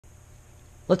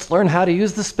Let's learn how to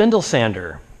use the spindle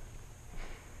sander.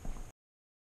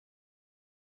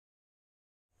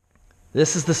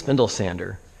 This is the spindle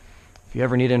sander. If you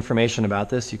ever need information about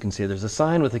this, you can see there's a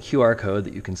sign with a QR code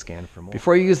that you can scan for more.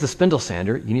 Before you use the spindle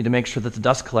sander, you need to make sure that the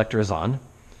dust collector is on.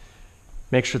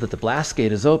 Make sure that the blast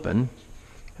gate is open,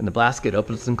 and the blast gate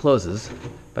opens and closes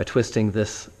by twisting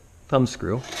this thumb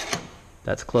screw.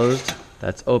 That's closed,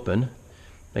 that's open.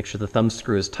 Make sure the thumb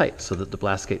screw is tight so that the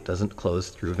blast gate doesn't close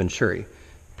through Venturi,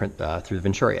 through the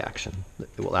Venturi action.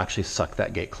 It will actually suck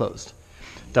that gate closed.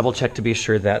 Double check to be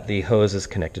sure that the hose is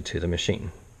connected to the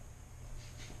machine.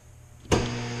 A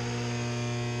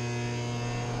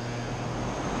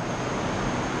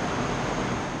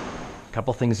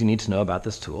couple things you need to know about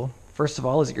this tool. First of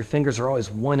all is that your fingers are always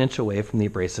 1 inch away from the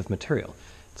abrasive material.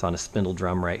 It's on a spindle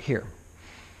drum right here.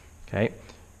 Okay.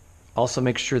 Also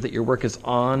make sure that your work is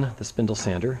on the spindle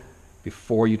sander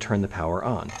before you turn the power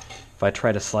on. If I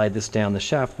try to slide this down the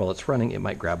shaft while it's running, it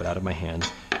might grab it out of my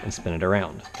hand and spin it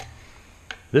around.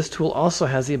 This tool also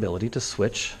has the ability to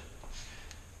switch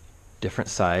different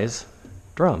size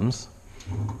drums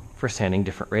for sanding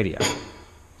different radii.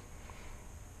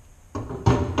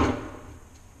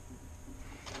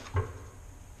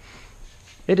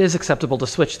 It is acceptable to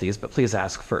switch these, but please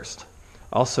ask first.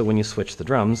 Also, when you switch the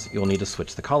drums, you'll need to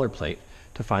switch the collar plate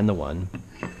to find the one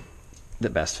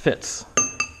that best fits.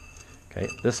 Okay,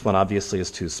 this one obviously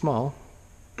is too small.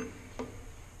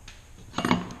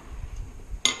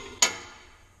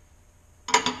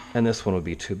 And this one would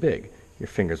be too big. Your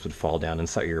fingers would fall down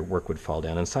inside, your work would fall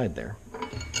down inside there.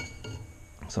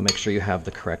 So make sure you have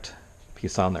the correct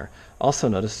piece on there. Also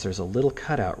notice there's a little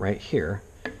cutout right here.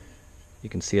 You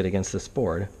can see it against this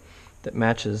board that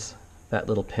matches that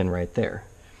little pin right there.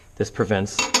 This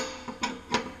prevents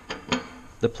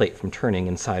the plate from turning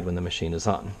inside when the machine is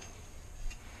on.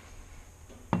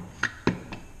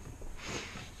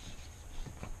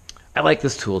 I like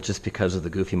this tool just because of the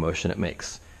goofy motion it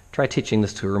makes. Try teaching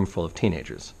this to a room full of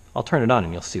teenagers. I'll turn it on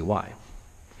and you'll see why.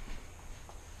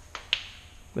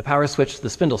 The power switch to the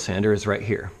spindle sander is right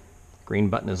here. Green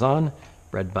button is on,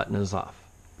 red button is off.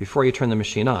 Before you turn the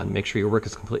machine on, make sure your work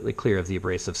is completely clear of the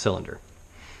abrasive cylinder.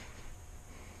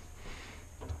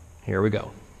 Here we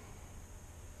go.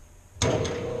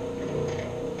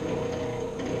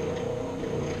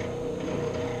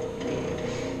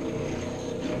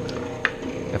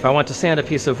 If I want to sand a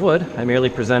piece of wood, I merely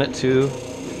present it to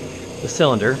the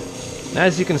cylinder. And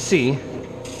as you can see,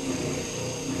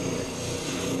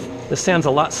 this sands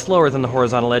a lot slower than the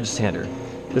horizontal edge sander.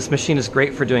 This machine is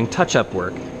great for doing touch-up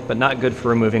work, but not good for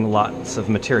removing lots of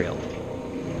material.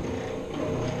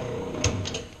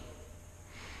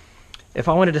 If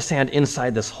I wanted to sand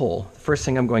inside this hole, the first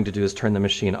thing I'm going to do is turn the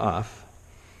machine off,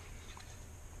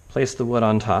 place the wood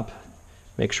on top,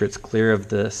 make sure it's clear of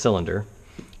the cylinder,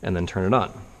 and then turn it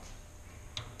on.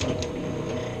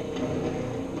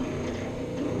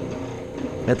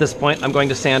 At this point, I'm going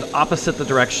to sand opposite the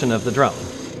direction of the drum.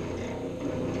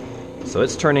 So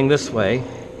it's turning this way.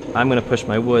 I'm going to push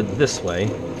my wood this way.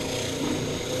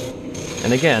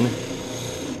 And again,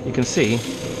 you can see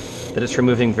that it's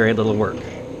removing very little work.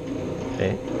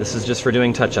 Okay, this is just for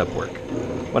doing touch-up work.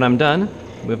 When I'm done,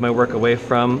 move my work away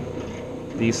from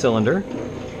the cylinder,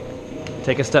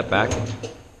 take a step back,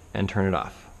 and turn it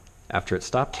off. After it's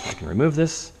stopped, I can remove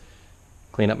this,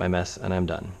 clean up my mess, and I'm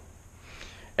done.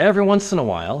 Every once in a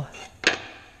while,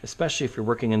 especially if you're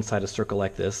working inside a circle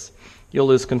like this, you'll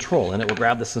lose control and it will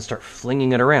grab this and start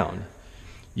flinging it around.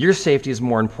 Your safety is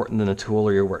more important than the tool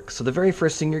or your work. So the very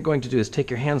first thing you're going to do is take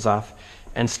your hands off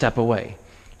and step away.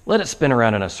 Let it spin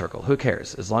around in a circle. Who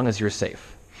cares? As long as you're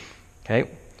safe. Okay?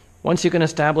 Once you can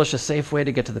establish a safe way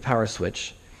to get to the power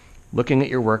switch, looking at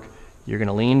your work, you're going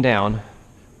to lean down,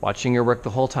 watching your work the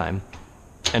whole time,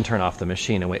 and turn off the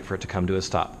machine and wait for it to come to a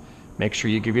stop. Make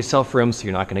sure you give yourself room so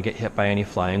you're not going to get hit by any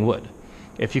flying wood.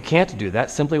 If you can't do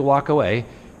that, simply walk away,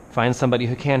 find somebody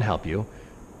who can help you,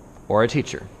 or a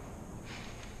teacher.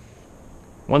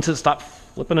 Once it stops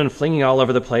flipping and flinging all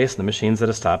over the place and the machine's at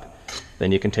a stop,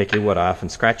 then you can take your wood off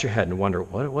and scratch your head and wonder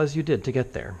what it was you did to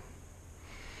get there.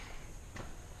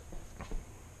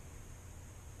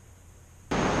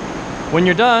 When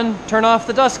you're done, turn off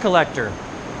the dust collector.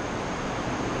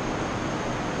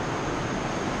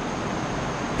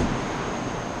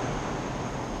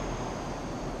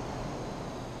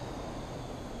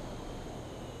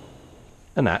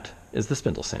 And that is the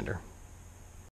spindle sander.